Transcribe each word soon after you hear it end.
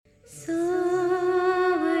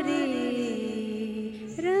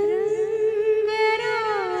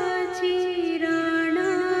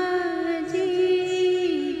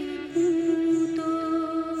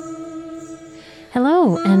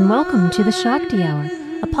welcome to the Shakti Hour,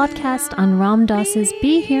 a podcast on Ram Dass's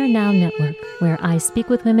Be Here Now network, where I speak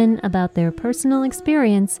with women about their personal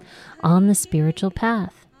experience on the spiritual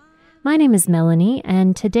path. My name is Melanie,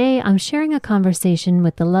 and today I'm sharing a conversation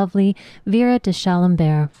with the lovely Vera de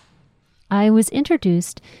Chalambert. I was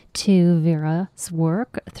introduced to Vera's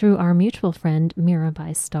work through our mutual friend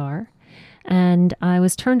Mirabai Starr, and I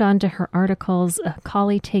was turned on to her articles,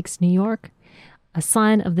 Kali Takes New York, A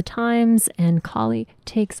Sign of the Times, and Kali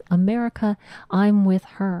Takes America, I'm With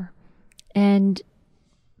Her. And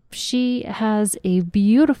she has a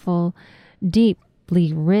beautiful,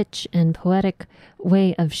 deeply rich and poetic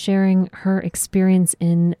way of sharing her experience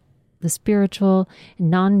in the spiritual,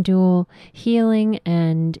 non-dual healing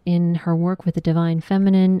and in her work with the divine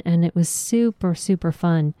feminine. And it was super, super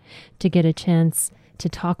fun to get a chance to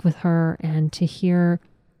talk with her and to hear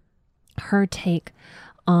her take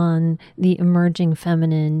on the emerging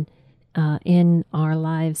feminine in our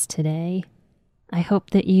lives today. I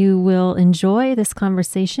hope that you will enjoy this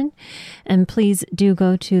conversation, and please do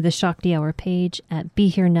go to the Shakti Hour page at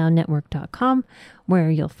BeHereNowNetwork.com,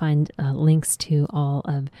 where you'll find links to all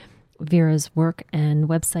of Vera's work and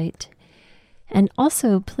website. And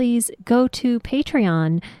also, please go to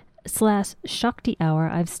Patreon/Shakti Hour.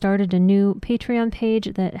 I've started a new Patreon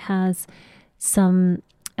page that has some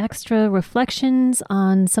extra reflections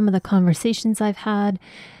on some of the conversations I've had,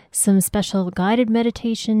 some special guided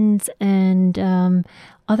meditations, and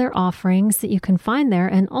other offerings that you can find there.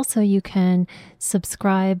 And also you can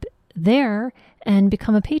subscribe there and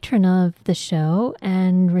become a patron of the show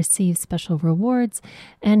and receive special rewards.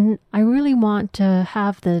 And I really want to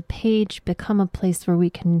have the page become a place where we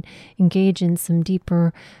can engage in some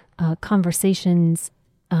deeper conversations,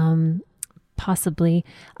 possibly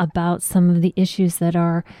about some of the issues that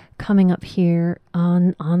are coming up here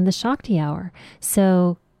on the Shakti Hour.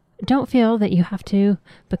 So don't feel that you have to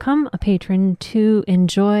become a patron to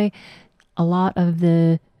enjoy a lot of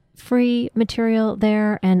the free material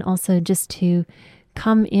there, and also just to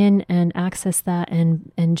come in and access that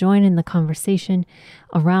and join in the conversation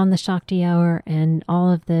around the Shakti Hour and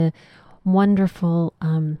all of the wonderful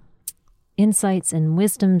insights and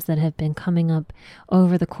wisdoms that have been coming up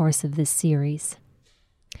over the course of this series.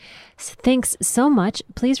 So thanks so much.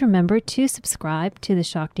 Please remember to subscribe to the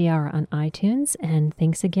Shakti Hour on iTunes, and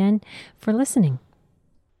thanks again for listening.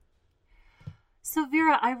 So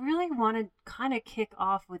Vera, I really want to kind of kick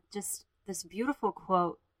off with just this beautiful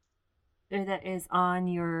quote that is on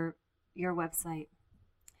your website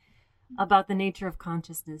about the nature of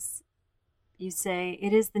consciousness. You say,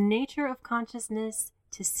 "It is the nature of consciousness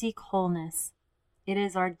to seek wholeness. It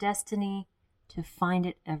is our destiny to find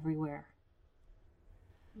it everywhere."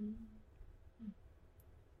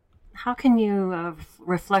 How can you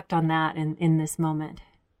reflect on that in this moment?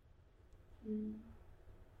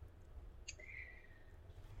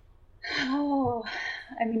 Oh,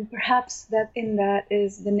 I mean, perhaps that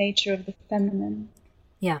is the nature of the feminine.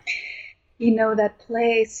 Yeah. You know, that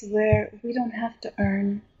place where we don't have to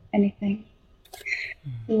earn anything,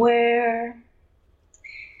 where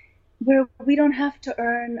we don't have to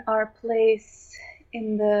earn our place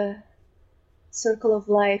in the circle of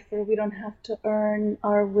life, where we don't have to earn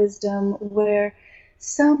our wisdom, where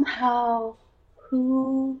somehow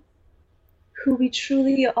who we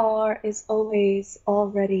truly are is always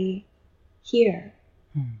already here.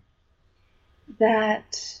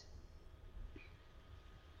 That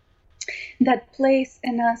place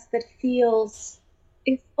in us that feels,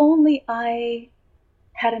 if only I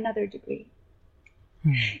had another degree.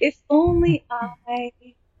 If only I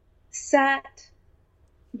sat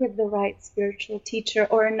with the right spiritual teacher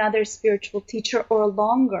or another spiritual teacher, or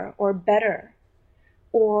longer or better,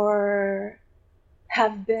 or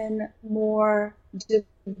have been more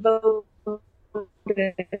devoted,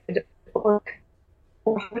 or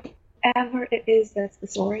whatever it is that's the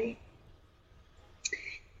story.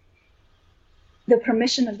 The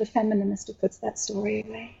permission of the feminine is to put that story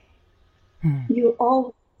away. You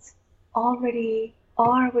already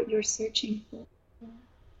are what you're searching for.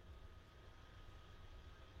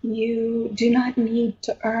 You do not need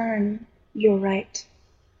to earn your right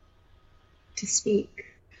to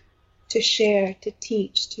speak, to share, to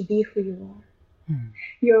teach, to be who you are.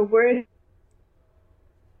 Your word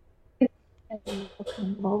and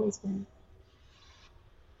have always been.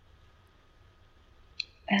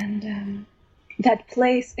 And that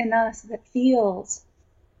place in us that feels,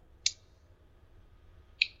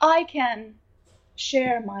 I can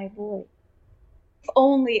share my voice if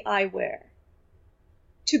only I were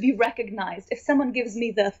to be recognized. If someone gives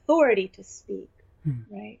me the authority to speak,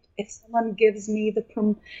 right? If someone gives me the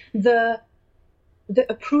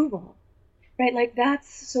approval, right? Like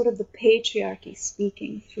that's sort of the patriarchy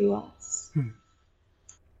speaking through us.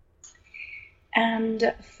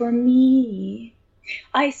 And for me,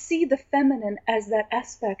 I see the feminine as that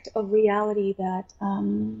aspect of reality that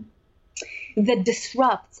that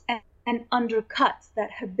disrupts and undercuts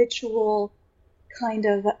that habitual kind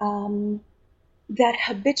of that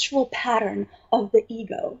habitual pattern of the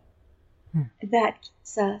ego that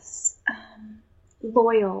keeps us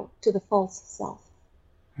loyal to the false self.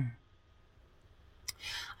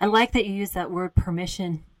 I like that you use that word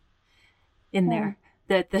permission in there.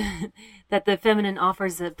 That the feminine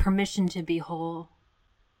offers a permission to be whole.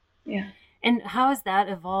 Yeah. And how has that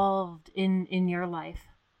evolved in your life?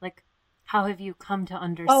 Like, how have you come to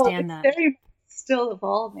understand that? It's very much still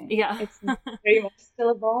evolving. Yeah. It's very much still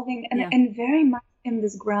evolving, and very much in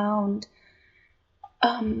this ground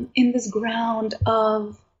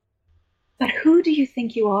of, but who do you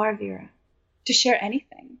think you are, Vera, to share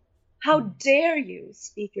anything? How dare you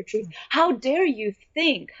speak your truth? How dare you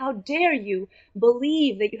think? How dare you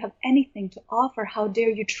believe that you have anything to offer? How dare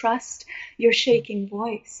you trust your shaking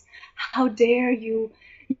voice? How dare you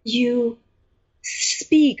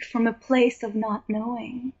speak from a place of not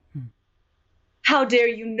knowing? How dare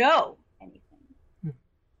you know anything?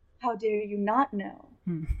 How dare you not know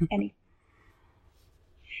anything?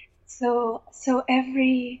 So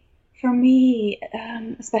for me,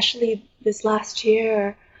 especially this last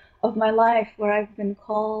year of my life, where I've been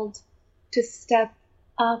called to step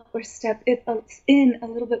up or step in a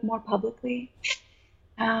little bit more publicly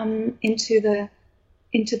into the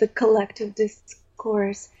collective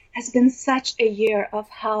discourse, has been such a year of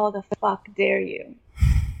how the fuck dare you.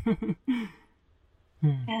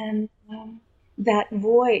 And that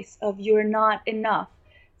voice of you're not enough,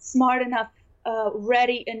 smart enough,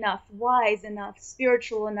 ready enough, wise enough,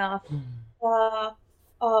 spiritual enough,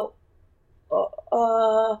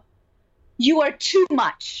 you are too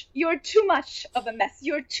much. You're too much of a mess.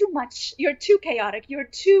 You're too much. You're too chaotic. You're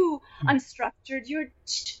too unstructured. You're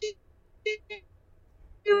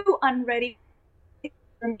too unready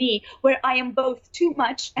for me, where I am both too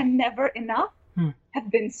much and never enough, have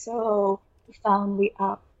been so profoundly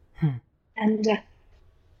up. And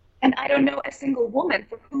I don't know a single woman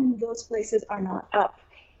for whom those places are not up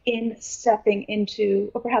in stepping into,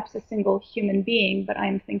 or perhaps a single human being, but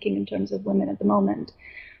I'm thinking in terms of women at the moment,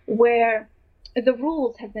 where the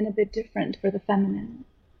rules have been a bit different for the feminine.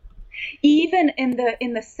 Even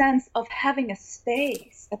in the sense of having a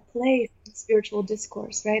space, a place in spiritual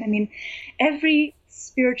discourse, right? I mean, every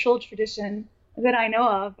spiritual tradition that I know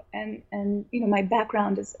of, and my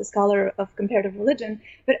background is a scholar of comparative religion,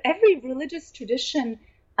 but every religious tradition,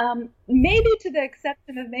 maybe to the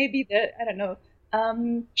exception of maybe the, I don't know,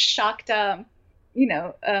 Shakta,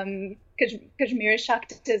 Kashmiri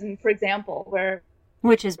Shaktism, for example,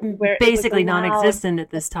 which is basically non-existent at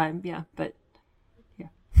this time, but yeah.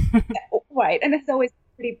 Right, and it's always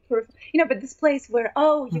pretty perfect, but this place where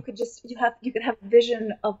you could have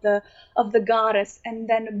vision of the goddess, and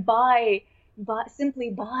then by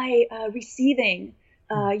receiving,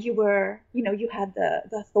 you had the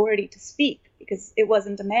authority to speak, because it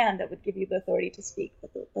wasn't a man that would give you the authority to speak,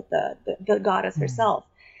 but the goddess herself.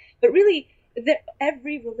 But really,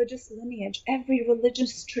 every religious lineage, every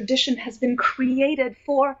religious tradition has been created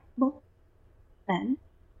for men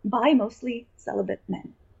by mostly celibate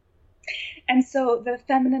men. And so the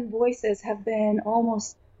feminine voices have been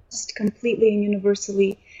almost completely and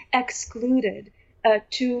universally excluded,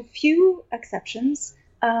 to few exceptions,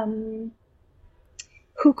 who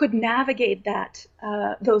could navigate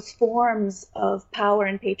those forms of power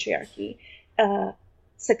and patriarchy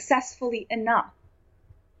successfully enough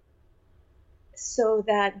so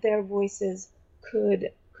that their voices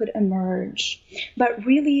could emerge. But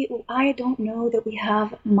really, I don't know that we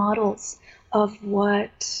have models of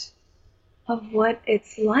what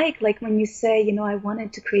it's like when you say, I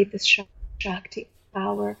wanted to create this Shakti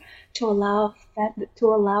power to allow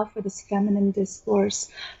for this feminine discourse,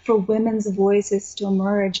 for women's voices to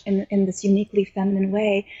emerge in this uniquely feminine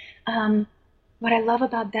way. What I love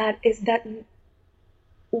about that is that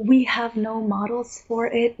we have no models for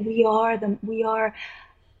it. We are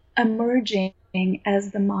emerging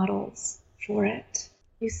as the models for it.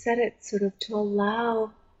 You said it sort of to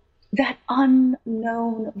allow that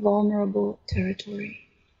unknown, vulnerable territory,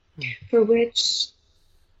 for which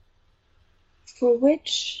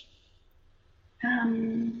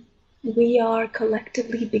we are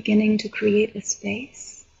collectively beginning to create a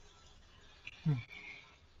space.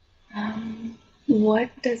 What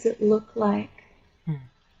does it look like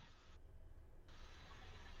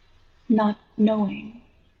not knowing?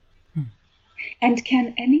 And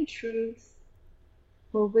can any truth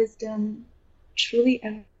or wisdom truly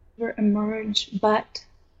ever emerge but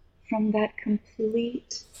from that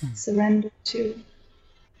complete surrender to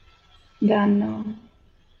the unknown.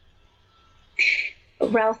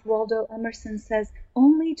 Ralph Waldo Emerson says,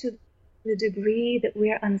 only to the degree that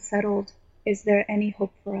we're unsettled is there any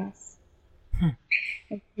hope for us. I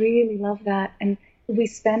really love that. And we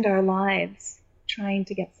spend our lives trying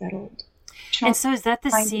to get settled. And so is that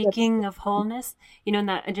the seeking of wholeness? You know, and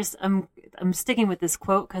that I'm sticking with this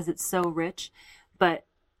quote because it's so rich, but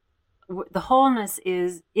the wholeness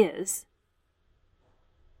is,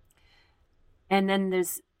 and then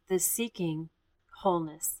there's the seeking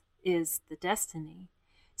wholeness is the destiny.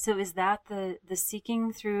 So is that the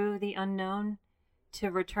seeking through the unknown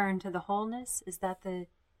to return to the wholeness? Is that I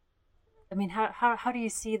mean, how do you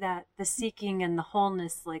see that, the seeking and the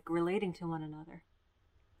wholeness, like relating to one another?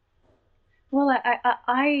 Well,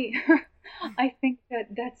 I think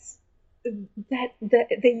that's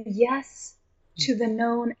the yes to the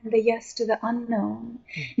known and the yes to the unknown,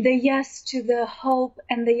 the yes to the hope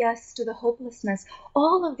and the yes to the hopelessness.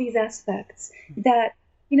 All of these aspects that,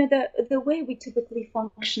 you know, the way we typically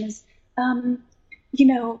function is, you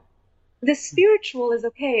know, the spiritual is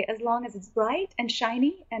okay as long as it's bright and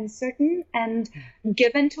shiny and certain and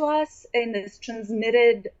given to us in this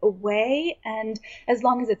transmitted way, and as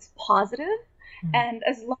long as it's positive, and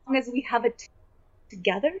as long as we have it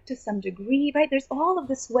together to some degree, right? There's all of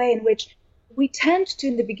this way in which we tend to,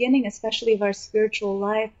 in the beginning, especially of our spiritual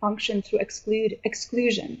life, function through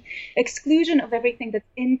exclusion of everything that's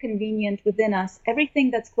inconvenient within us,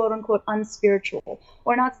 everything that's quote unquote unspiritual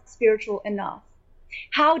or not spiritual enough.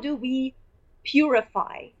 How do we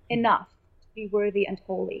purify enough to be worthy and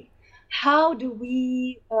holy? How do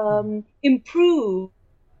we improve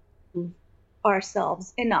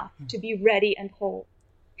ourselves enough to be ready and whole?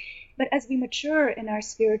 But as we mature in our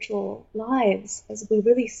spiritual lives, as we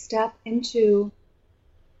really step into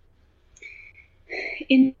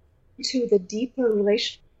the deeper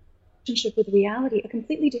relationship with reality, a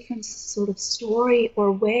completely different sort of story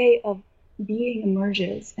or way of being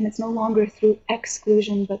emerges, and it's no longer through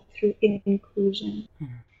exclusion but through inclusion.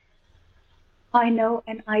 I know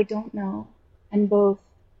and I don't know, and both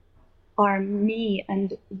are me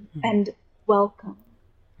and welcome.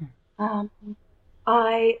 I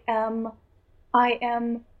am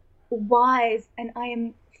wise and I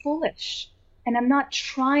am foolish, and I'm not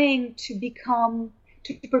trying to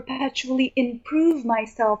perpetually improve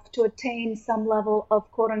myself to attain some level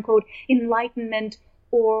of quote unquote enlightenment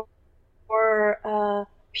or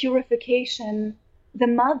purification. The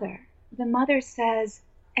mother says,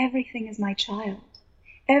 everything is my child.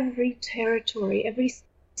 Every territory, every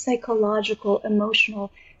psychological,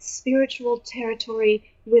 emotional, spiritual territory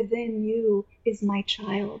within you is my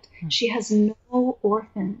child. She has no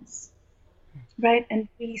orphans, right? And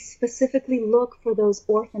we specifically look for those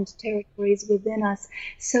orphaned territories within us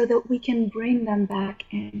so that we can bring them back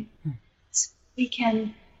in. So we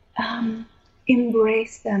can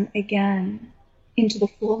embrace them again into the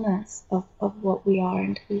fullness of what we are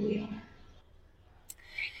and who we are.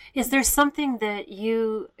 Is there something that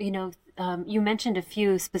you mentioned a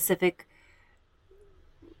few specific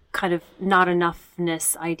kind of not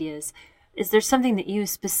enoughness ideas. Is there something that you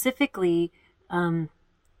specifically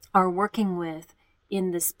are working with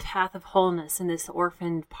in this path of wholeness, in this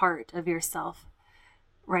orphaned part of yourself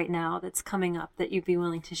right now that's coming up that you'd be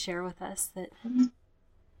willing to share with us? That's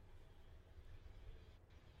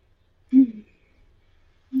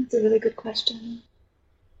a really good question.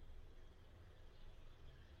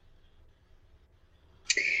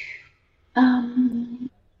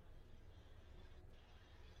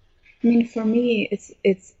 I mean, for me,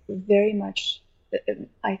 it's very much.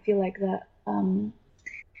 I feel like the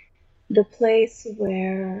place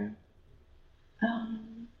where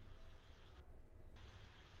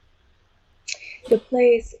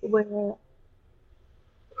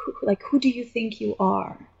who do you think you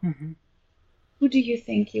are? Mm-hmm. Who do you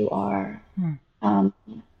think you are? That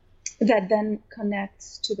then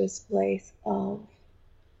connects to this place of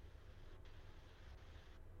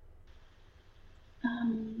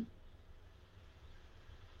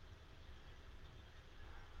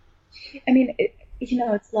I mean,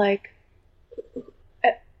 it's like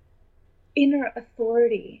inner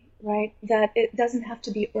authority, right? That it doesn't have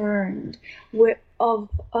to be earned, of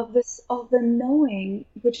the knowing,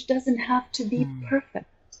 which doesn't have to be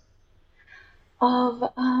perfect,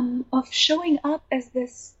 of showing up as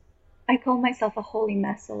this. I call myself a holy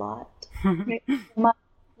mess a lot. Right?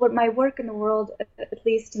 What my work in the world, at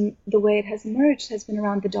least in the way it has emerged, has been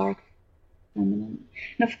around the dark feminine,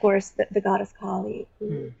 and of course the goddess Kali,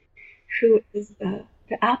 who is the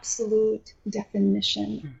absolute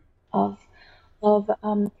definition of of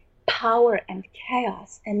power and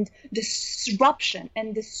chaos and disruption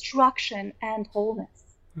and destruction and wholeness.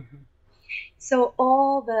 Mm-hmm. So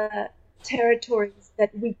all the territories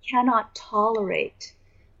that we cannot tolerate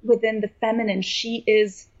within the feminine, she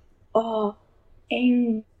is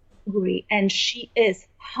angry, and she is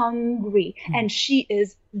hungry, and she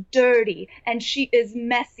is dirty, and she is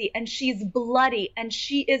messy, and she's bloody, and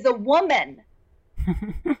she is a woman.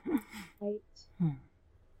 Right?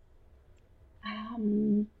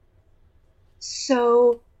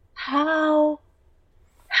 So how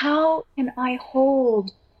can I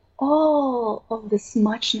hold all of this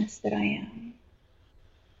muchness that I am?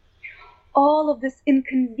 All of this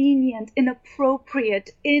inconvenient,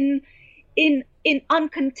 inappropriate,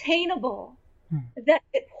 uncontainable, that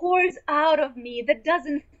it pours out of me, that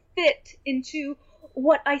doesn't fit into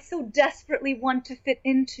what I so desperately want to fit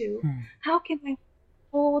into. How can I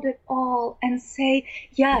hold it all and say,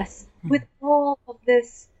 yes, with all of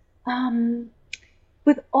this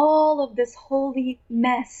holy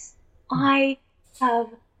mess, I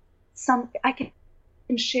can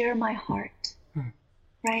share my heart,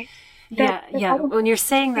 right? Yeah. When you're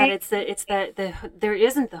saying that, it's that there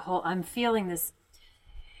isn't the whole. I'm feeling this.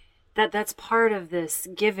 That's part of this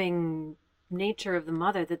giving nature of the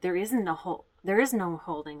mother. That there is no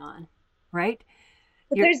holding on, right?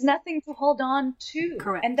 But there's nothing to hold on to.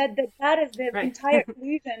 Correct. And that is the entire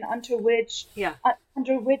illusion under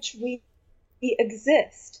which we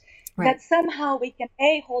exist. Right. That somehow we can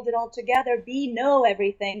hold it all together, know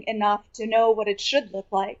everything enough to know what it should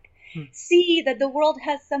look like. See that the world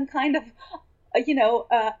has some kind of,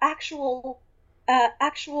 actual,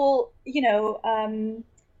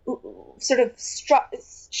 sort of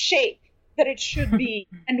shape that it should be,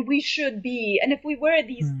 and we should be. And if we were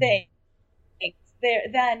these things,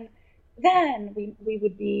 then we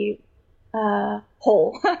would be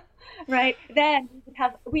whole, right? Then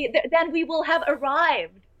we will have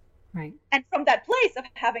arrived. Right. And from that place of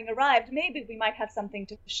having arrived, maybe we might have something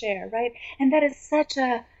to share, right? And that is such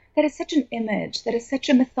an image, that is such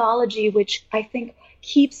a mythology, which I think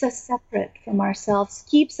keeps us separate from ourselves,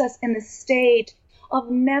 keeps us in the state of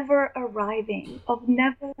never arriving, of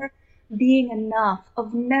never being enough,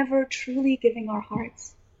 of never truly giving our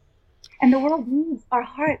hearts. And the world needs our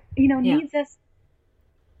heart, needs us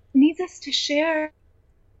to share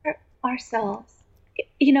ourselves,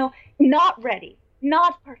 not ready,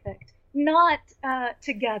 not perfect, not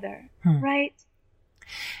together, right?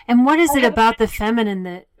 And what is it about the feminine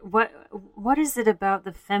that what is it about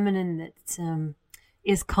the feminine that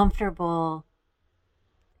is comfortable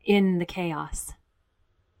in the chaos?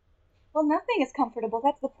 Well, nothing is comfortable.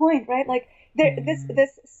 That's the point, right? Like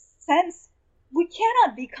this sense, we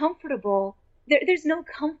cannot be comfortable. There's no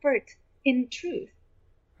comfort in truth.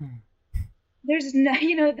 There's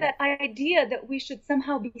no, that idea that we should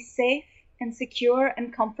somehow be safe and secure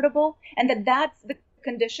and comfortable, and that's the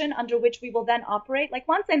condition under which we will then operate. Like,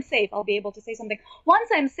 once I'm safe, I'll be able to say something. Once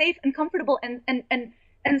I'm safe and comfortable and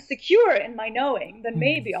secure in my knowing, then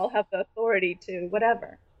maybe I'll have the authority to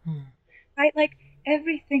whatever. Right? Like,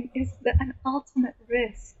 everything is an ultimate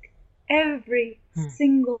risk. Every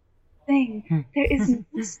single thing. There is no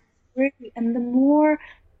security, and the more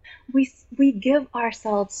we give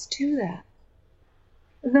ourselves to that,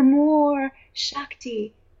 the more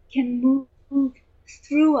Shakti can move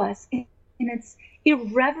through us in its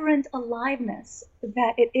irreverent aliveness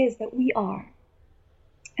that it is that we are.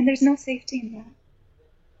 And there's no safety in that.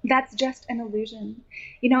 That's just an illusion.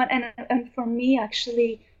 And for me,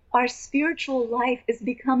 actually, our spiritual life is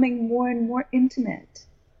becoming more and more intimate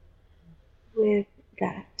with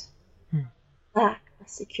that lack of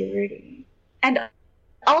security. And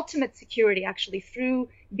ultimate security, actually, through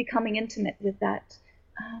becoming intimate with that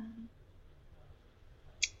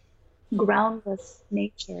groundless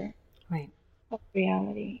nature of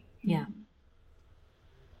reality. Yeah.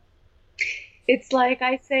 It's like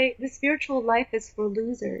I say, the spiritual life is for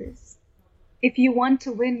losers. If you want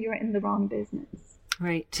to win, you're in the wrong business.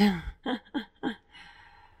 Right.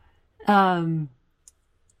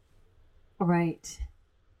 Right.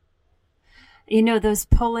 Those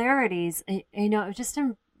polarities, I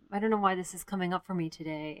don't know why this is coming up for me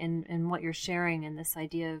today, and what you're sharing, and this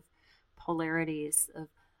idea of polarities, of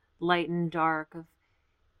light and dark, of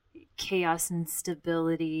chaos and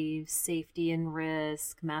stability, safety and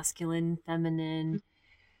risk, masculine, feminine.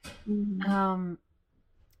 What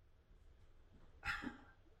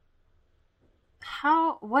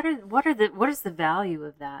is the value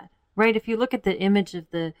of that? Right? If you look at the image of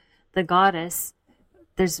the goddess,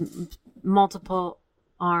 there's multiple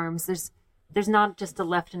arms. There's not just a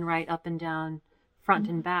left and right, up and down, front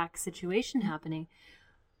and back situation happening.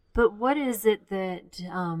 But what is it that,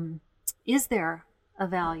 is there a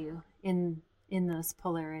value in those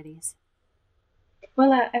polarities?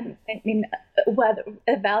 Well, I mean, whether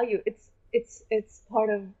a value, it's part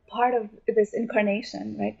of this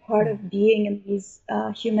incarnation, right? Part of being in these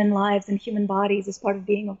human lives and human bodies is part of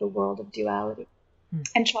being of the world of duality.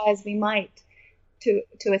 And try as we might to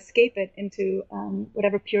escape it into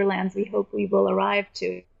whatever pure lands we hope we will arrive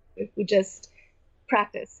to if we just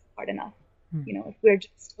practice hard enough. If we're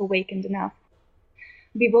just awakened enough,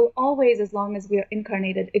 we will always, as long as we are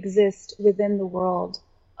incarnated, exist within the world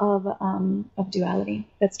of duality.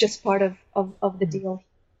 That's just part of the deal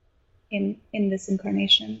in this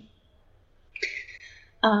incarnation.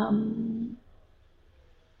 And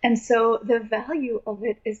so the value of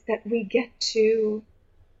it is that we get to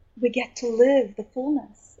live the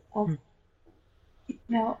fullness of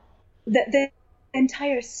the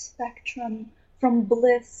entire spectrum from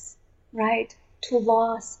bliss, right, to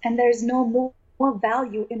loss, and there's no more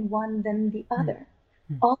value in one than the other.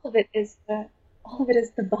 All of it is the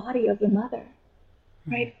body of the mother,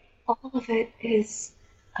 right? All of it is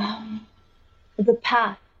the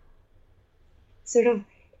path. Sort of,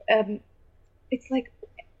 it's like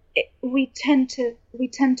we tend to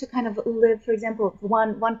kind of live. For example,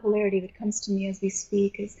 one polarity that comes to me as we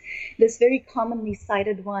speak is this very commonly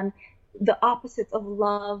cited one: the opposites of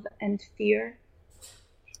love and fear.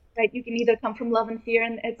 Right? You can either come from love and fear,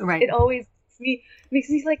 and it always makes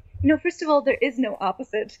me like, first of all, there is no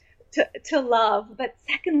opposite to love, but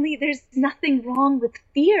secondly, there's nothing wrong with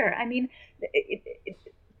fear. I mean,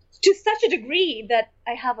 to such a degree that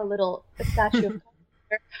I have a statue of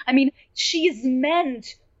her. I mean, she is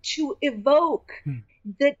meant to evoke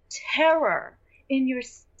the terror in your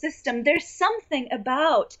system. There's something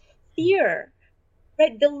about fear,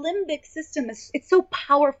 right? The limbic system it's so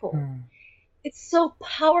powerful. It's so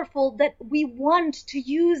powerful that we want to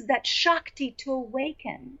use that Shakti to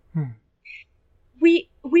awaken. We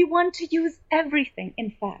want to use everything,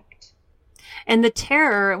 in fact. And the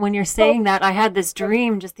terror, when you're saying that, I had this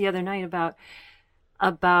dream just the other night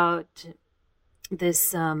about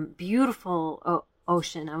this beautiful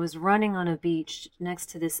ocean. I was running on a beach next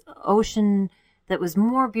to this ocean that was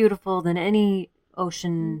more beautiful than any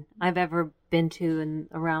ocean I've ever been to and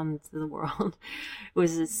around the world. It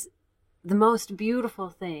was the most beautiful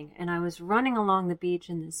thing. And I was running along the beach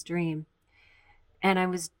in this dream, and I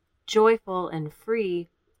was joyful and free.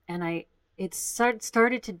 And it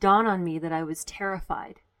started to dawn on me that I was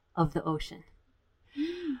terrified of the ocean.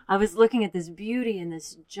 I was looking at this beauty and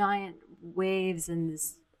this giant waves and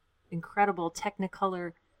this incredible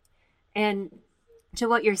technicolor. And to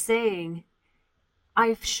what you're saying,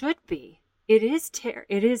 I should be. It is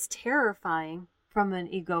terrifying from an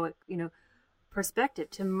egoic, perspective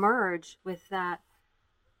to merge with that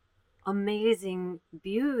amazing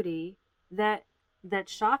beauty, that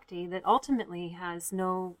Shakti that ultimately has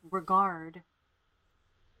no regard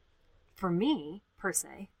for me per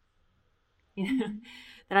se,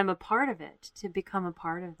 that I'm a part of it, to become a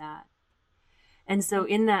part of that. And so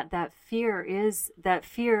in that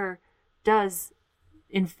fear does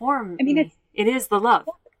inform me. It is the love.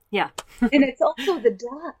 Yeah. And it's also the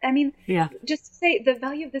death. I mean, just to say the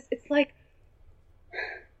value of this, it's like,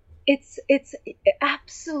 it's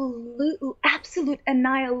absolute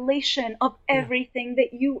annihilation of everything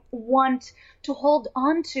that you want to hold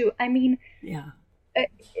on to. I mean,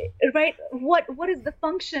 right? What is the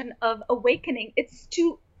function of awakening? It's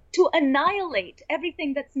to annihilate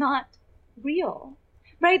everything that's not real,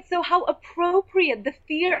 right? So how appropriate the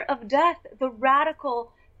fear of death, the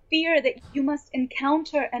radical fear that you must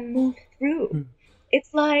encounter and move through.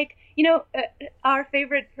 It's like, our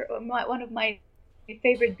favorite, one of my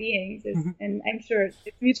favorite beings is, and I'm sure it's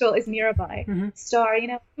mutual, is Mirabai, Star,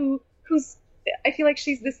 who's, I feel like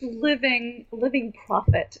she's this living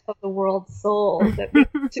prophet of the world's soul that we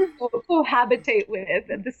have to cohabitate with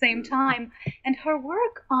at the same time. And her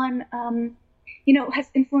work on, has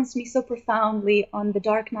influenced me so profoundly on the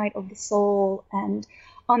dark night of the soul and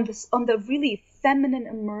on the really feminine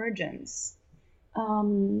emergence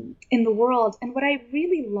in the world. And what I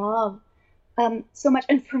really love so much,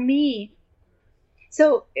 and for me,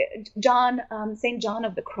 so John, Saint John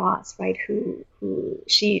of the Cross, right, who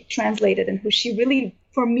she translated and who she really,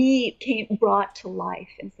 for me, brought to life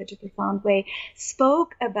in such a profound way,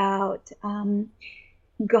 spoke about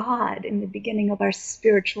God in the beginning of our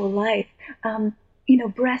spiritual life,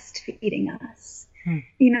 breastfeeding us.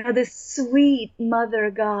 This sweet mother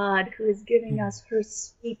God who is giving us her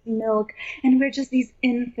sweet milk, and we're just these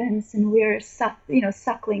infants, and we're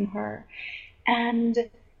suckling her. And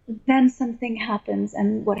then something happens,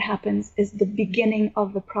 and what happens is the beginning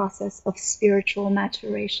of the process of spiritual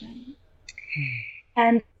maturation.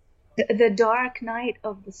 And the dark night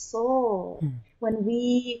of the soul,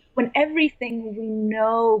 when everything we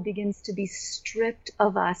know begins to be stripped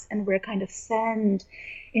of us, and we're kind of sent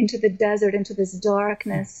into the desert, into this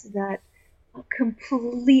darkness that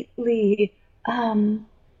completely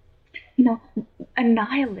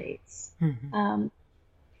annihilates the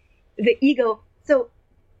ego. So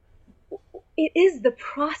it is the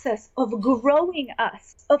process of growing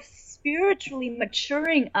us, of spiritually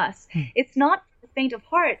maturing us. It's not for the faint of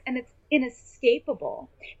heart, and it's inescapable.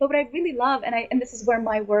 But what I really love, and this is where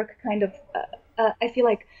my work kind of, I feel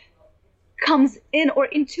like, comes in, or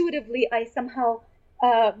intuitively I somehow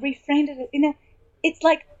reframed it. It's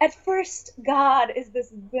like, at first, God is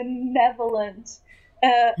this benevolent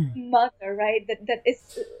mother, right?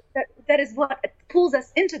 That is what pulls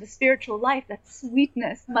us into the spiritual life, that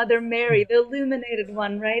sweetness, Mother Mary, the illuminated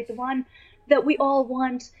one, right? The one that we all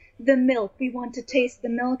want, the milk. We want to taste the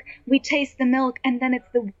milk. We taste the milk, and then it's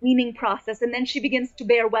the weaning process, and then she begins to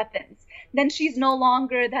bear weapons. Then she's no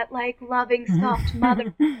longer that like loving, soft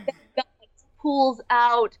mother that God pulls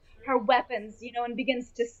out her weapons, and begins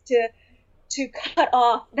to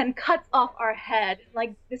cuts off our head,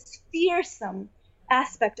 like this fearsome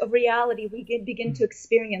aspect of reality. We begin to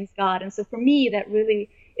experience God. And so for me, that really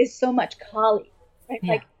is so much Kali, right?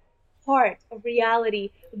 Yeah. Like part of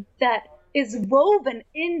reality that is woven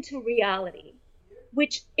into reality,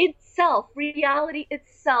 which reality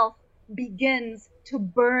itself begins to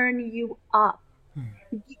burn you up,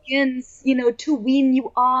 begins, to wean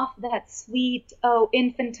you off that sweet,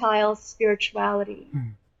 infantile spirituality,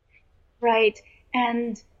 right?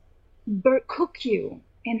 And cook you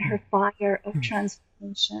in her fire of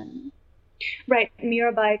transformation, right?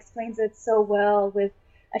 Mirabai explains it so well with,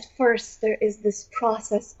 at first, there is this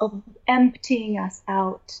process of emptying us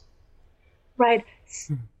out, right?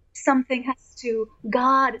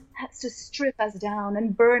 God has to strip us down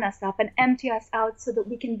and burn us up and empty us out so that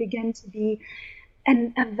we can begin to be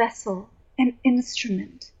a vessel, an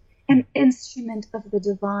instrument of the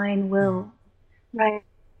divine will, right?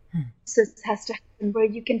 So this has to happen where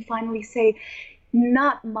you can finally say,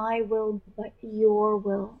 not my will, but your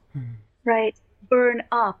will, right? Burn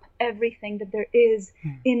up everything that there is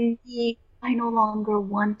in me. I no longer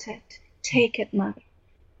want it. Take it, Mother.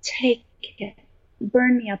 Take it.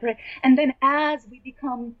 Burn me up, right? And then as we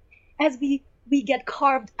get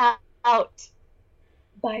carved out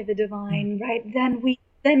by the divine, right?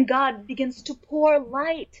 Then God begins to pour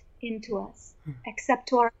light into us, except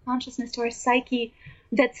to our consciousness, to our psyche,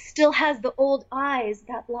 that still has the old eyes.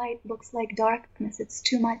 That light looks like darkness. It's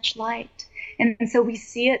too much light. And so we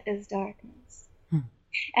see it as darkness.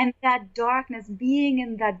 And that darkness, being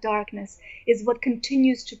in that darkness, is what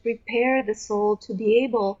continues to prepare the soul to be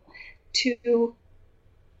able to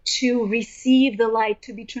receive the light,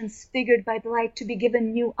 to be transfigured by the light, to be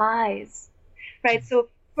given new eyes, right? So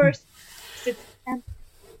first it's empty,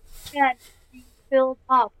 then being filled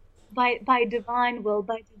up by divine will,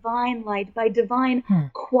 by divine light, by divine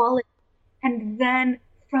quality. And then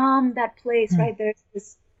from that place, right, there's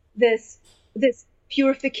this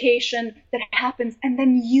purification that happens, and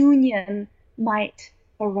then union might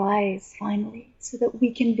arise finally, so that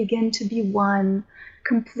we can begin to be one,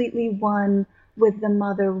 completely one with the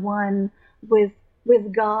Mother, one with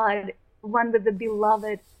God, one with the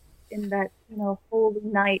beloved in that, holy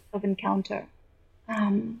night of encounter,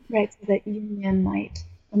 right, so that union might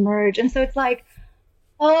emerge. And so it's like,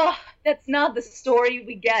 that's not the story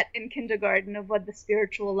we get in kindergarten of what the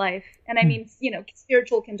spiritual life, and I mean,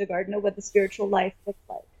 spiritual kindergarten, of what the spiritual life looks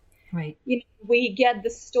like. Right. We get the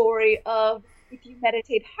story of, if you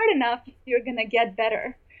meditate hard enough, you're going to get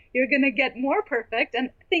better. You're going to get more perfect,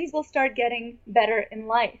 and things will start getting better in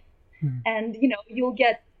life. And, you'll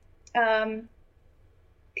get, there's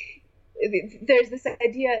this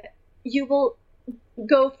idea, you will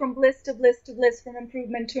go from bliss to bliss to bliss, from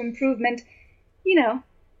improvement to improvement,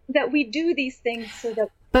 that we do these things so that.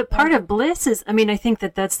 But part of bliss is, I think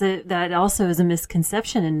that also is a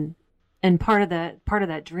misconception, and part of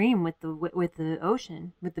that dream with the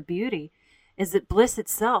ocean, with the beauty, is that bliss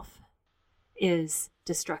itself is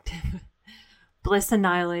destructive. Bliss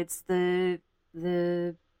annihilates, the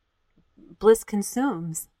bliss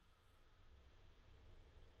consumes,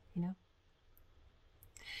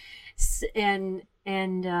 and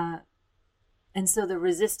so the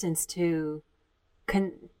resistance to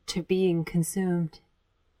being consumed,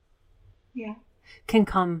 can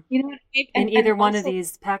come in either one of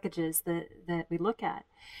these packages that we look at.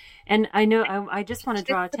 And I know I just want to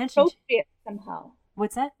draw attention to somehow.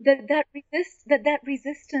 What's that? That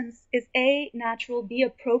resistance is A, natural, B,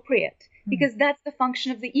 appropriate, because that's the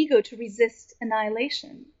function of the ego, to resist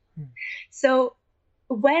annihilation. So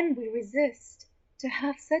when we resist, to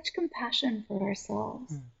have such compassion for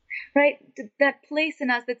ourselves, right? That place in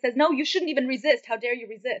us that says, no, you shouldn't even resist. How dare you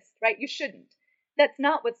resist, right? You shouldn't. That's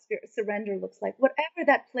not what surrender looks like. Whatever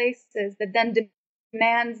that place is that then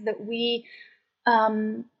demands that we,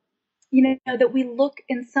 that we look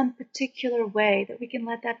in some particular way, that we can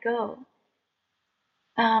let that go.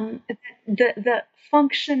 The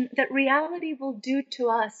function that reality will do to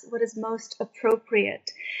us what is most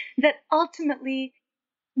appropriate, that ultimately,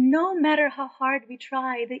 no matter how hard we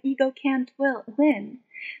try, the ego can't win,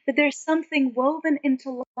 that there's something woven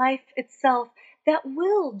into life itself that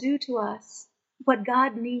will do to us what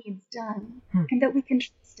God needs done, and that we can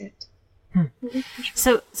trust it.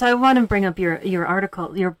 So I want to bring up your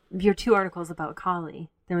article, your two articles about Kali.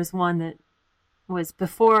 There was one that was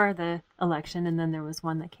before the election, and then there was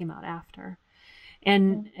one that came out after.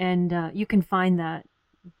 And you can find that,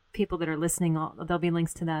 people that are listening, there'll be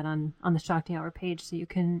links to that on the Shakti Hour page, so you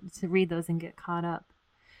can read those and get caught up.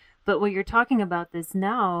 But what you're talking about this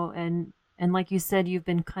now, and like you said, you've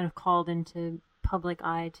been kind of called into public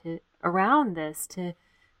eye around this to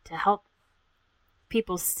help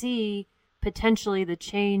people see potentially the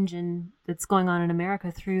change that's going on in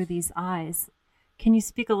America through these eyes. Can you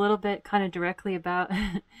speak a little bit kind of directly about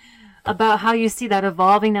how you see that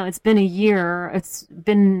evolving now? It's been a year. It's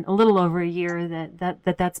been a little over a year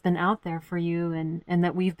that's been out there for you, and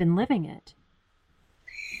that we've been living it.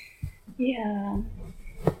 Yeah,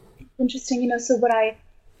 interesting. So what I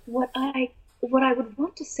would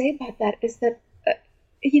want to say about that is that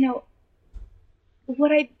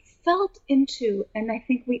what I felt into, and I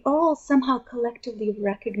think we all somehow collectively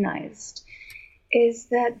recognized, is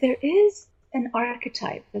that there is an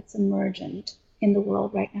archetype that's emergent in the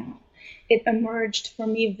world right now. It emerged for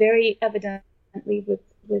me very evidently with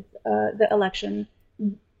the election.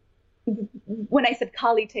 When I said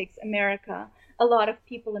Kali takes America, a lot of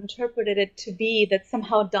people interpreted it to be that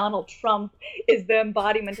somehow Donald Trump is the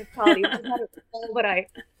embodiment of Kali, which is not at all what I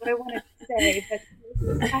wanted to say. But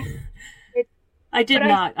I did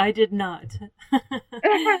not.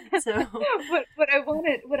 So what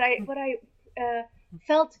I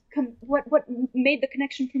felt, what made the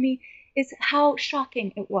connection for me is how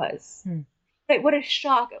shocking it was. Right? What a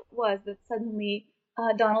shock it was that suddenly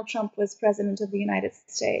Donald Trump was president of the United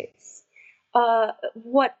States. How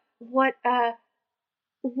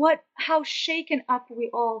shaken up we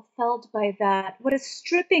all felt by that. What a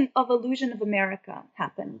stripping of illusion of America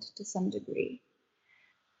happened to some degree.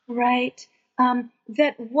 Right?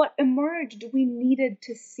 That what emerged we needed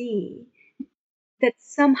to see, that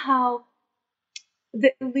somehow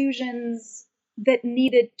the illusions that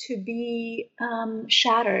needed to be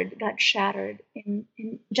shattered got shattered in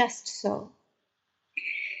just so.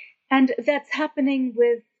 And that's happening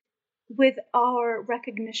with our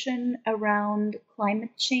recognition around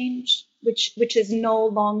climate change, which is no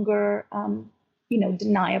longer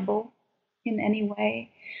deniable in any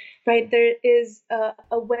way. Right, there is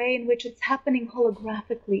a way in which it's happening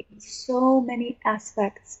holographically in so many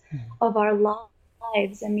aspects of our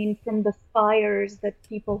lives. I mean, from the fires that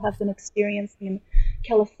people have been experiencing in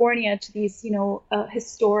California to these,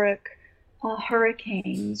 historic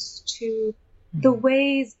hurricanes, to the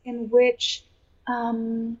ways in which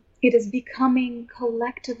it is becoming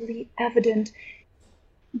collectively evident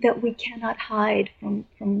that we cannot hide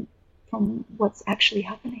from what's actually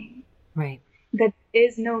happening. Right. That there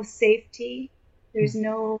is no safety, there's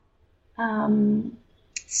no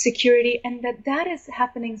security, and that is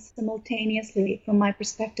happening simultaneously, from my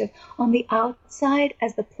perspective, on the outside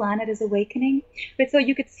as the planet is awakening. But so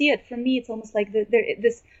you could see it. For me, it's almost like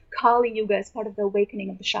this Kali Yuga is part of the awakening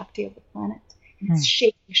of the Shakti of the planet. And it's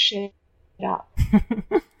shaking shit up.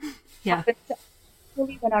 Yeah.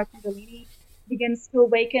 When our Kundalini begins to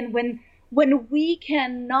awaken, when we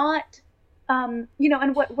cannot and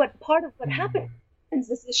what part of what happens is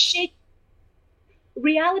this shake.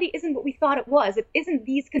 Reality isn't what we thought it was. It isn't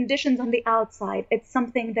these conditions on the outside. It's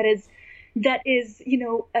something that is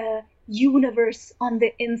a universe on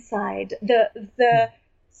the inside.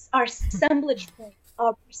 Our assemblage point,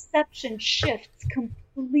 our perception shifts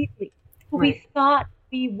completely. Who we thought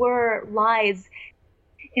we were lies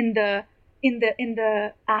in the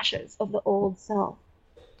ashes of the old self.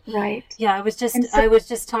 Right. Yeah, I was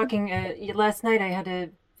just talking last night. I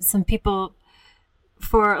had some people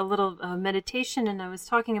for a little meditation, and I was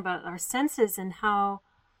talking about our senses and how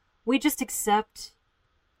we just accept.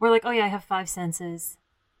 We're like, oh yeah, I have 5 senses.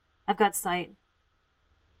 I've got sight,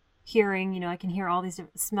 hearing, I can hear all these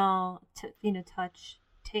different smell, touch,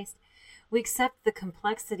 taste. We accept the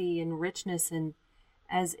complexity and richness and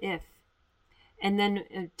as if, and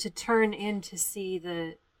then to turn in to see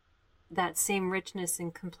that same richness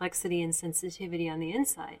and complexity and sensitivity on the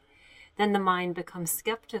inside, then the mind becomes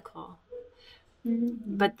skeptical.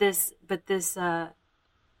 Mm-hmm. But this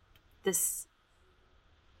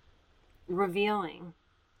revealing,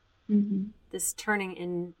 mm-hmm. this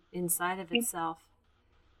turning inside of itself,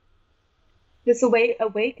 this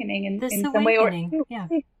awakening in some way, or yeah.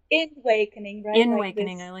 Awakening, right?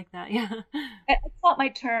 Awakening, I like that. Yeah, it's not my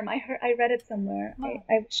term. I read it somewhere. Oh.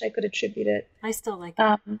 I wish I could attribute it. I still like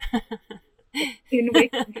it.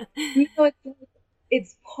 Awakening.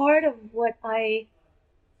 It's part of what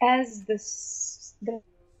as the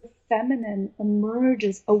feminine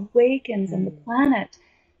emerges, awakens on the planet.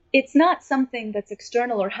 It's not something that's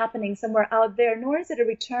external or happening somewhere out there, nor is it a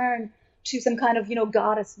return to some kind of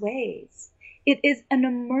goddess ways. It is an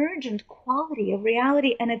emergent quality of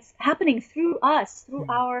reality, and it's happening through us, through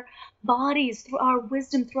our bodies, through our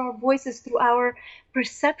wisdom, through our voices, through our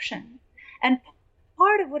perception. And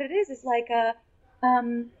part of what it is like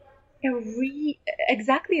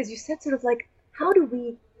exactly as you said, sort of like, how do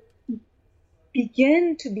we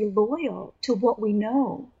begin to be loyal to what we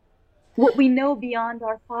know beyond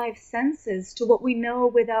our five senses, to what we know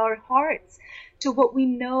with our hearts, to what we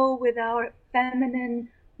know with our feminine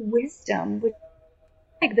wisdom, which is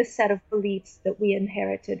like the set of beliefs that we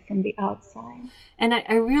inherited from the outside. And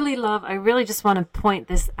I really just want to point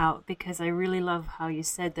this out, because I really love how you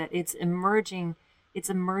said that it's emergent,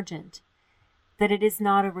 that it is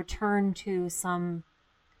not a return to some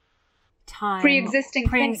time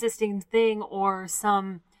pre-existing thing or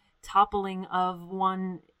some toppling of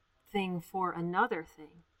one thing for another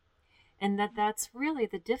thing, and that's really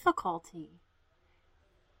the difficulty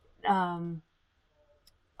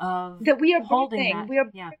of that we are holding birthing. We are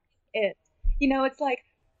birthing it. It's like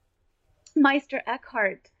Meister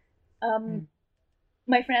Eckhart,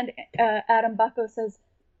 my friend Adam Bacco says,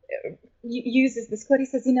 uses this quote. He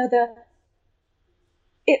says,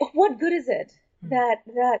 what good is it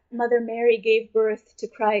that Mother Mary gave birth to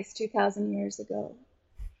Christ 2,000 years ago?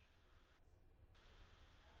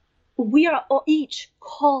 We are each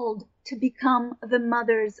called to become the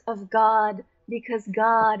mothers of God, because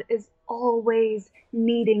God is always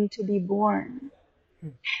needing to be born.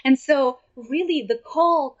 And so really the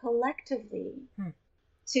call collectively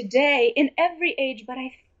today, in every age, but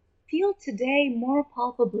I feel today more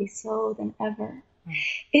palpably so than ever,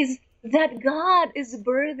 is that God is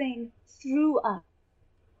birthing through us.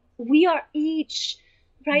 We are each,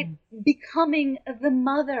 becoming the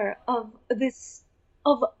mother of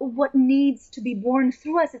what needs to be born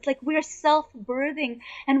through us. It's like we're self-birthing.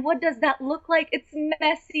 And what does that look like? It's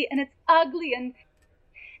messy and it's ugly and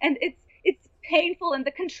it's painful, and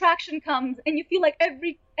the contraction comes and you feel like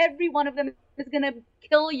every one of them is gonna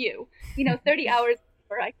kill you. 30 hours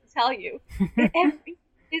before, I can tell you. Every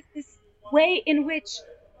is this way in which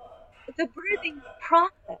the birthing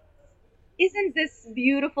process isn't this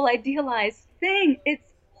beautiful, idealized thing.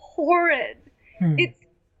 It's horrid. It's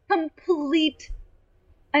complete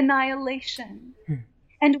annihilation.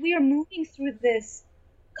 And we are moving through this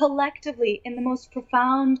collectively in the most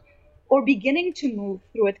profound, or beginning to move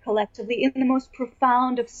through it collectively in the most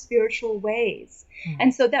profound of spiritual ways.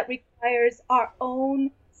 And so that requires our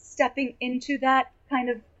own stepping into that kind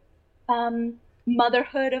of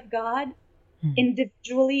motherhood of God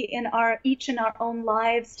individually each in our own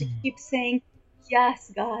lives, to keep saying,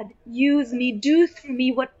 yes, God, use me, do through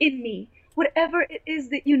me what in me. Whatever it is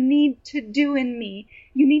that you need to do in me,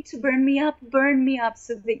 you need to burn me up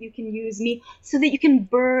so that you can use me, so that you can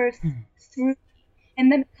birth through me. And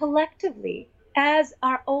then collectively, as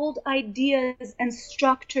our old ideas and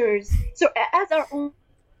structures, so as our own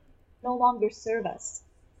no longer serve us,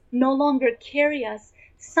 no longer carry us,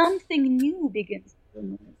 something new begins to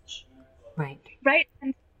emerge. Right?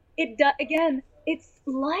 And again, it's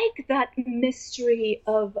like that mystery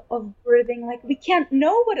of birthing. Like, we can't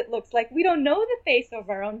know what it looks like. We don't know the face of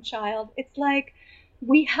our own child. It's like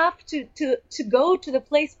we have to go to the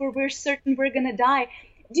place where we're certain we're going to die.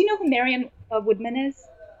 Do you know who Marion Woodman is?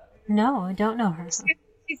 No, I don't know her.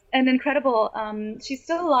 She's an incredible, she's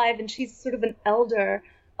still alive, and she's sort of an elder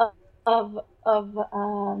of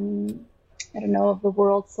I don't know, of the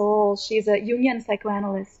world soul. She's a Jungian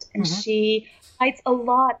psychoanalyst, and she writes a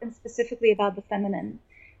lot, and specifically about the feminine.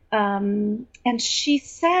 And she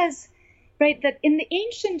says, that in the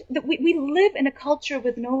ancient, that we live in a culture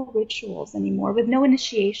with no rituals anymore, with no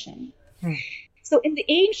initiation. So in the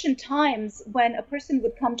ancient times, when a person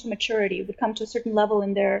would come to maturity, would come to a certain level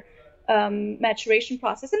in their maturation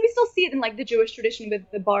process, and we still see it in like the Jewish tradition with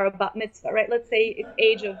the bar of bat mitzvah, right? Let's say it's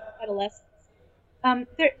age of adolescence.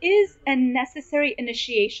 There is a necessary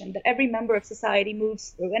initiation that every member of society moves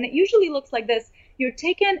through, and it usually looks like this. You're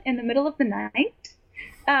taken in the middle of the night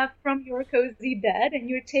from your cozy bed, and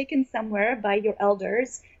you're taken somewhere by your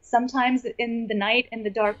elders, sometimes in the night in the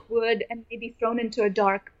dark wood, and maybe thrown into a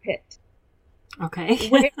dark pit. Okay.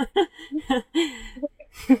 Where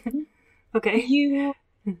Okay.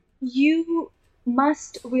 You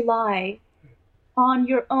must rely on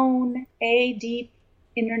your own A, deep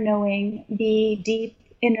inner knowing, B, deep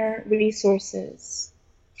inner resources.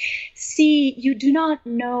 C, you do not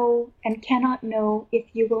know and cannot know if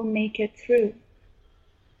you will make it through.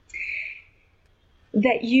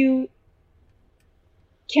 That you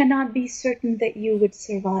cannot be certain that you would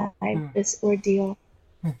survive this ordeal.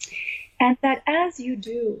 And that as you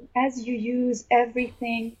do, as you use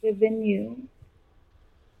everything within you,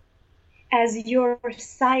 as your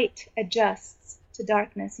sight adjusts to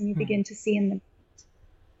darkness and you begin to see in the light,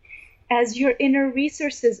 as your inner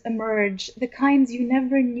resources emerge, the kinds you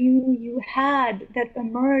never knew you had that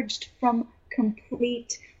emerged from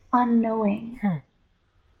complete unknowing,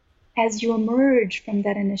 as you emerge from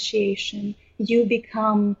that initiation, you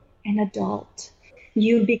become an adult.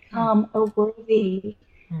 You become a worthy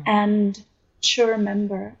and sure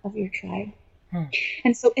member of your tribe.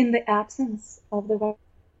 And so in the absence of the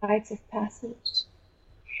rites of passage,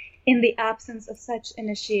 in the absence of such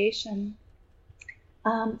initiation,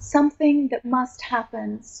 something that must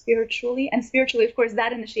happen spiritually, and spiritually, of course,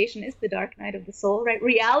 that initiation is the dark night of the soul, right?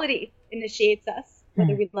 Reality initiates us,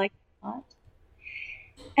 whether we like it or not.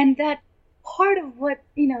 And that part of what,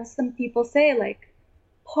 some people say, like,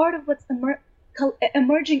 part of what's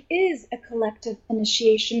emerging is a collective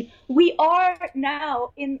initiation. We are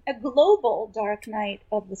now in a global dark night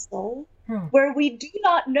of the soul, where we do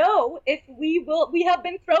not know if we have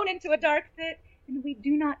been thrown into a dark pit, and we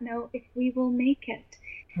do not know if we will make it.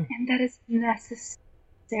 And that is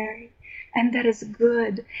necessary, and that is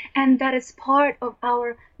good, and that is part of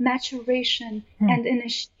our maturation and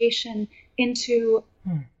initiation into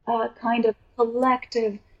a kind of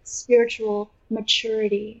collective spiritual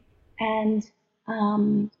maturity. And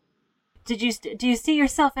do you see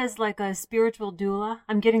yourself as like a spiritual doula?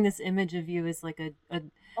 I'm getting this image of you as like a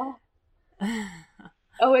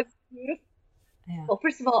oh, it's beautiful. Yeah. Well,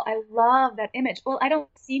 first of all, I love that image. Well, I don't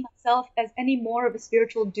see myself as any more of a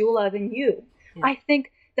spiritual doula than you. Yeah. I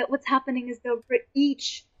think that what's happening is that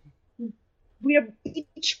we are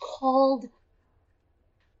each called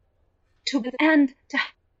to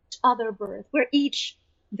other birth. We're each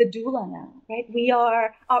the doula now, right? We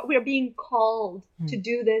are being called to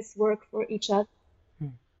do this work for each other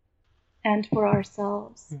and for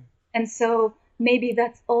ourselves. And so maybe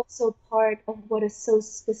that's also part of what is so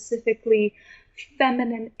specifically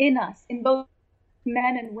feminine in us, in both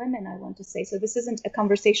men and women, I want to say. So this isn't a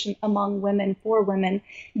conversation among women for women.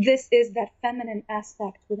 This is that feminine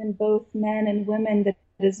aspect within both men and women that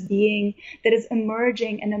is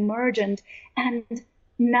emerging and emergent and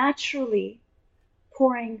naturally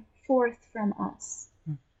pouring forth from us,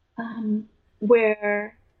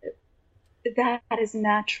 where that is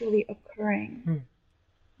naturally occurring,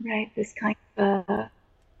 right? This kind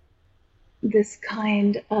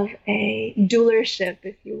of a doulership,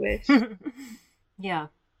 if you wish. Yeah.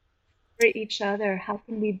 For each other. How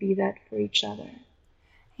can we be that for each other?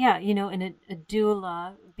 Yeah, and a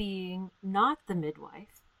doula being not the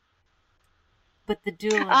midwife, but the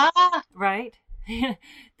doula, right?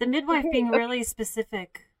 The midwife being really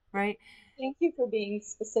specific, right? Thank you for being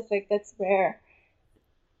specific. That's rare.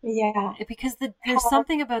 Yeah. Because there's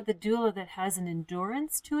something about the doula that has an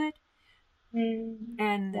endurance to it.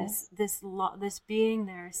 And this being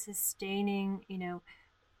there, sustaining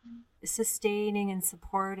and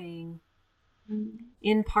supporting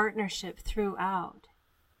in partnership throughout.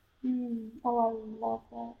 Oh, I love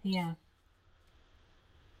that. Yeah.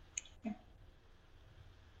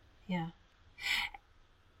 Yeah.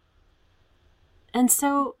 And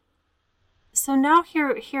so now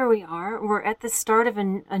here we are. We're at the start of a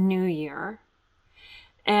new year,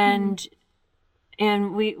 and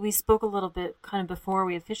we spoke a little bit kind of before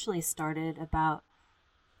we officially started about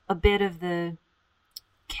a bit of the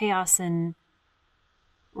chaos and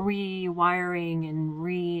rewiring and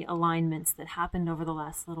realignments that happened over the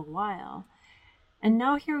last little while. And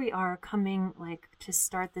now here we are coming to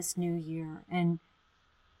start this new year. And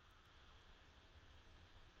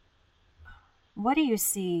what do you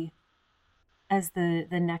see as the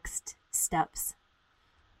next steps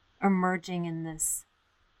emerging in this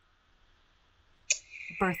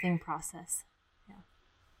birthing process? Yeah.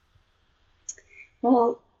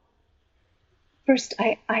 Well, First,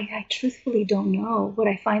 I truthfully don't know. What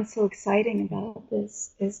I find so exciting about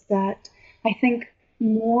this is that I think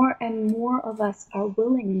more and more of us are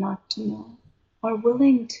willing not to know, are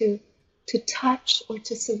willing to touch or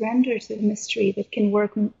to surrender to the mystery that can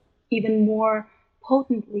work even more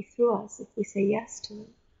potently through us if we say yes to it.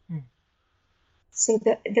 Mm. So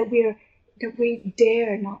that we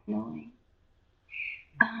dare not knowing.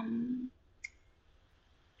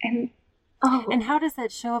 And how does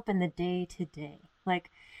that show up in the day to day? Like,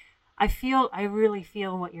 I really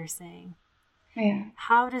feel what you're saying. Yeah.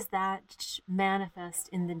 How does that manifest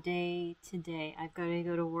in the day to day? I've got to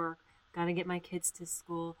go to work, got to get my kids to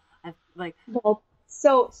school.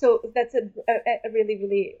 So that's a really,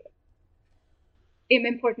 really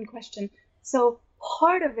important question. So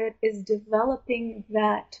part of it is developing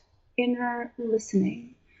that inner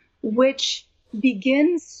listening, which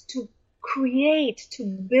begins to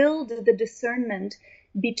build the discernment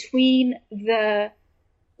between the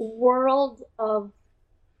world of,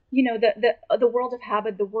 the world of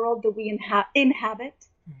habit, the world that we inhabit,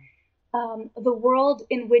 the world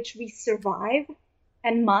in which we survive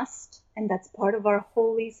and must, and that's part of our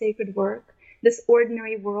holy, sacred work. This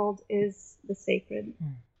ordinary world is the sacred,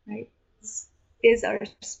 right? This is our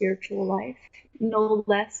spiritual life, no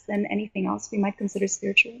less than anything else we might consider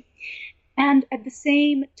spiritual. And at the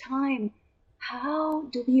same time, how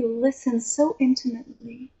do we listen so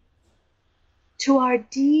intimately to our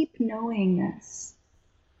deep knowingness,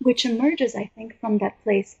 which emerges, I think, from that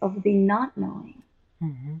place of the not knowing,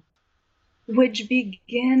 which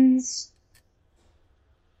begins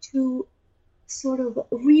to sort of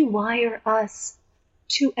rewire us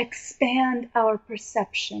to expand our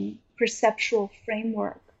perceptual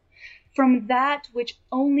framework from that which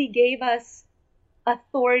only gave us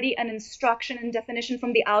authority and instruction and definition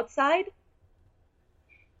from the outside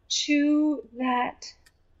to that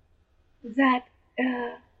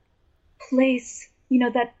place,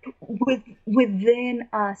 that within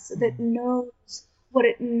us that knows what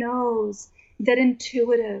it knows, that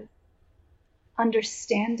intuitive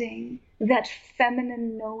understanding, that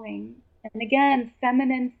feminine knowing. And again,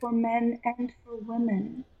 feminine for men and for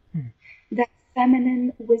women. That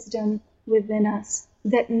feminine wisdom within us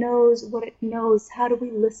that knows what it knows. How do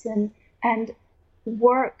we listen and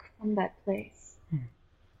work from that place?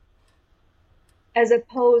 As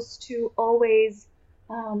opposed to always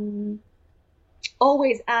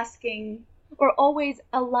asking or always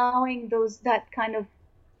allowing that kind of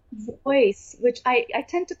voice, which I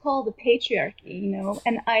tend to call the patriarchy,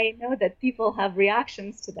 and I know that people have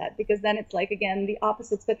reactions to that because then it's like, again, the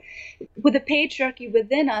opposites. But with the patriarchy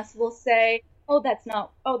within us, we'll say, oh, that's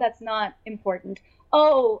not important.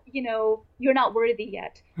 Oh, you're not worthy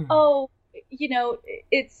yet. Oh,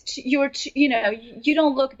 it's you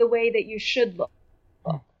don't look the way that you should look.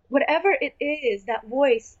 Whatever it is, that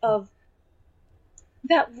voice of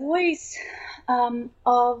the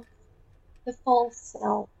false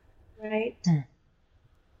self, right?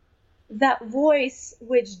 That voice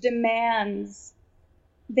which demands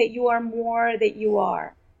that you are more that you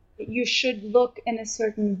are, that you should look in a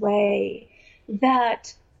certain way,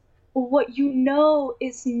 that what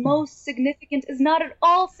is most significant is not at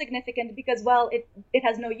all significant because, well, it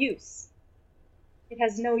has no use. It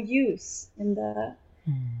has no use in the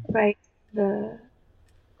right, the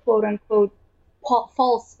quote unquote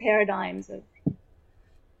false paradigms of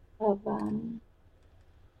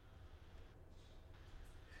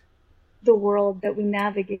the world that we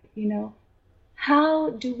navigate. How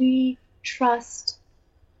do we trust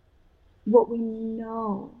what we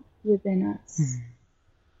know within us,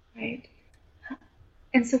 right?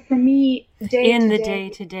 And so for me, day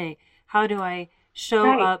to day, how do I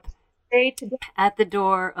show up at the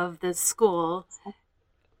door of the school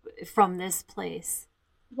from this place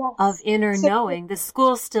of inner knowing? The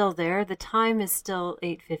school's still there. The time is still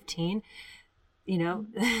 8:15.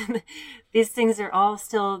 These things are all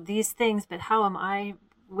still these things, but how am I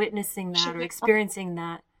witnessing that or experiencing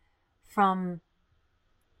that from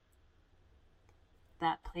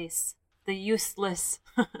that place? The useless,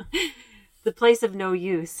 the place of no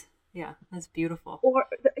use. Yeah, that's beautiful. Or,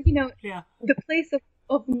 the place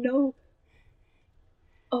of no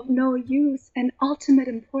use and ultimate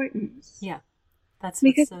importance. Yeah, that's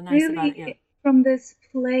what's so nice about it. Yeah. From this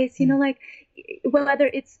place, like, whether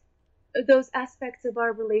it's those aspects of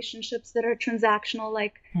our relationships that are transactional,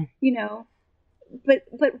 like, but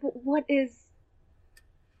what is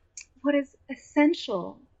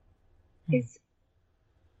essential is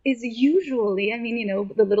usually, in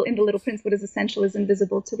the Little Prince, what is essential is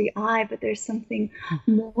invisible to the eye, but there's something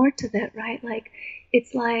more to that, right? Like,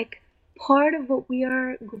 it's like part of what we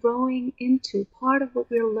are growing into, part of what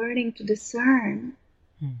we're learning to discern,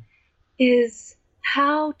 is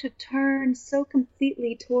how to turn so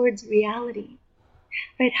completely towards reality,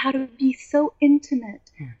 right? How to be so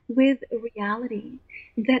intimate with reality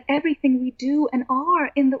that everything we do and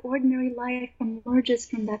are in the ordinary life emerges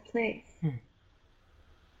from that place.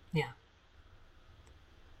 Yeah.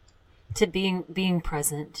 To being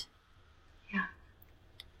present. Yeah.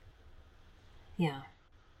 Yeah.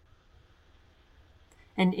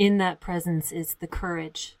 And in that presence is the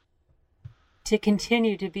courage to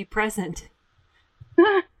continue to be present.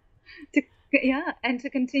 And to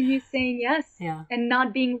continue saying yes, and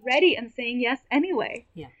not being ready and saying yes anyway.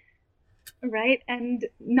 Yeah. Right? And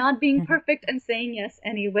not being perfect and saying yes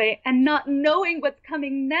anyway, and not knowing what's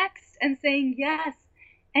coming next and saying yes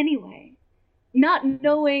anyway. Not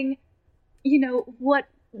knowing, what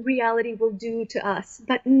reality will do to us,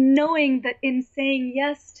 but knowing that in saying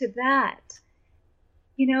yes to that,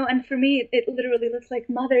 and for me, it literally looks like,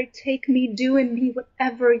 Mother, take me, do in me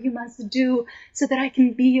whatever you must do so that I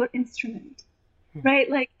can be your instrument, right?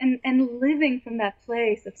 Like, and living from that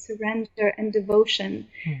place of surrender and devotion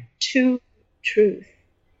to truth.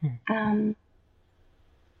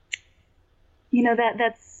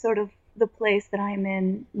 That's sort of the place that I'm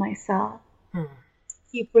in myself. To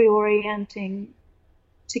keep reorienting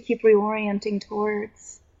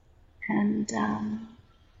towards, and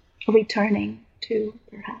returning to,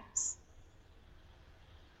 perhaps.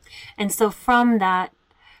 And so from that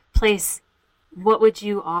place, what would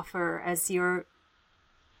you offer as your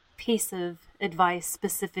piece of advice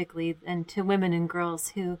specifically, and to women and girls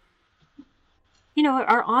who,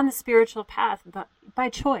 are on the spiritual path by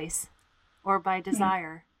choice or by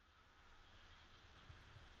desire,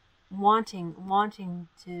 wanting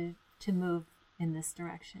to move in this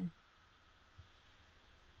direction?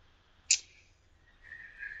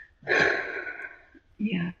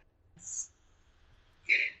 Yes.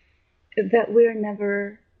 That we're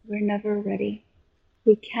never ready.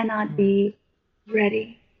 We cannot be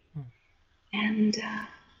ready. And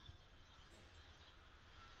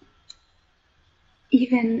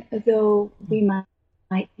even though we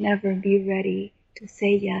might never be ready to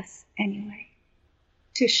say yes anyway,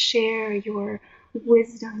 to share your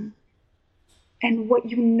wisdom and what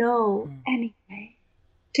you know anyway,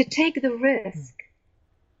 to take the risk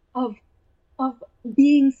of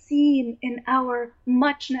being seen in our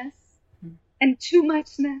muchness and too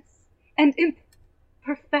muchness and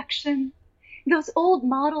imperfection. Those old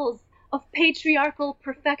models of patriarchal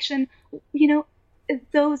perfection,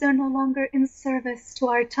 those are no longer in service to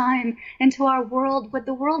our time and to our world. What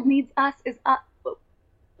the world needs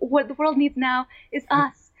what the world needs now is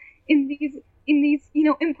us in these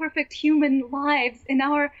imperfect human lives, in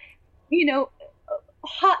our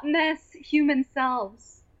hot mess human selves.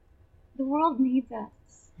 The world needs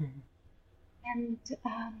us. And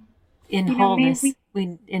in wholeness,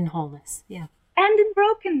 in wholeness, yeah, and in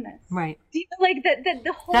brokenness, right? Like that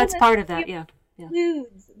the wholeness, that's part of that,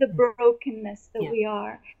 includes the brokenness that we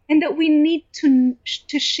are, and that we need to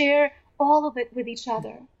share all of it with each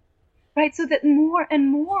other, right? So that more and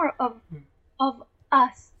more of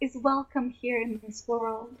us is welcome here in this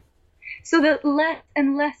world, so that less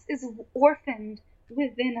and less is orphaned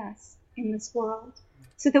within us in this world,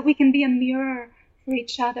 so that we can be a mirror for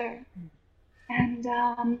each other, and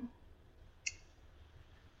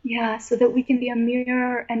so that we can be a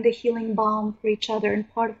mirror and a healing balm for each other. And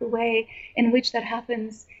part of the way in which that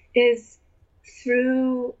happens is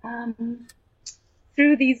through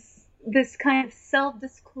this kind of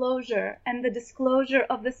self-disclosure, and the disclosure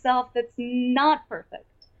of the self that's not perfect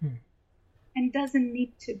and doesn't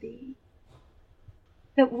need to be.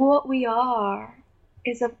 That what we are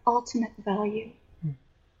is of ultimate value.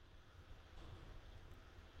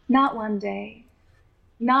 Not one day,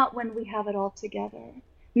 not when we have it all together,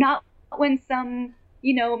 not when some,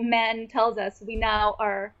 man tells us we now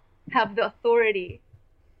have the authority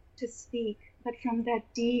to speak, but from that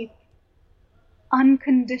deep,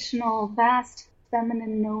 unconditional, vast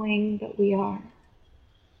feminine knowing that we are.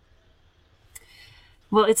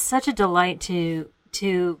 Well, it's such a delight to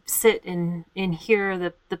sit and hear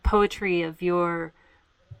the poetry of your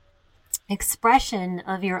expression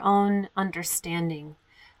of your own understanding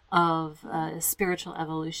of spiritual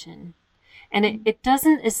evolution. And it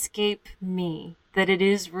doesn't escape me that it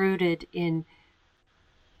is rooted in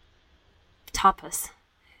tapas.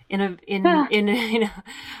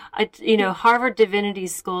 Harvard Divinity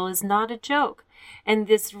School is not a joke. And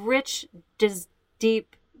this rich,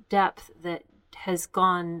 deep depth that has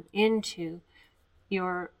gone into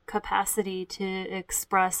your capacity to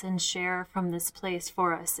express and share from this place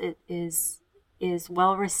for us, it is is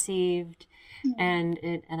well received, and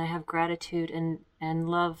I have gratitude and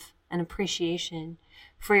love and appreciation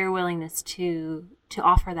for your willingness to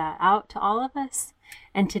offer that out to all of us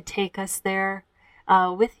and to take us there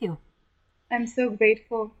with you. I'm so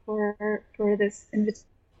grateful for this invitation,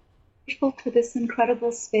 for this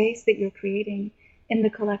incredible space that you're creating in the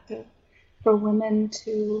collective for women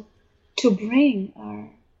to bring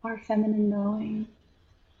our feminine knowing,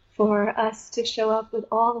 for us to show up with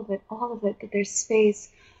all of it, that there's space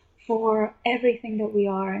for everything that we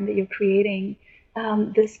are and that you're creating.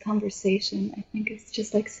 This conversation, I think, is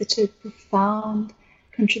just like such a profound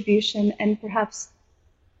contribution, and perhaps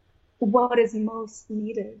what is most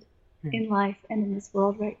needed in life and in this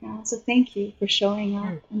world right now. So thank you for showing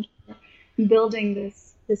up and for building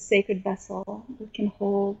this sacred vessel that can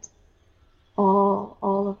hold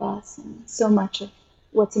all of us and so much of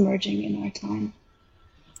what's emerging in our time.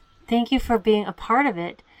 Thank you for being a part of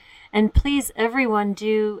it. And please, everyone,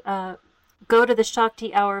 do go to the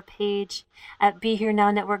Shakti Hour page at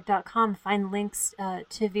BeHereNowNetwork.com. Find links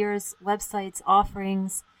to Vera's websites,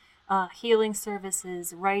 offerings, healing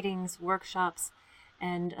services, writings, workshops,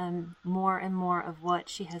 and more of what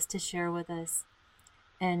she has to share with us.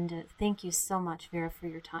 And thank you so much, Vera, for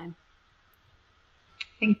your time.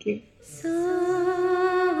 Thank you.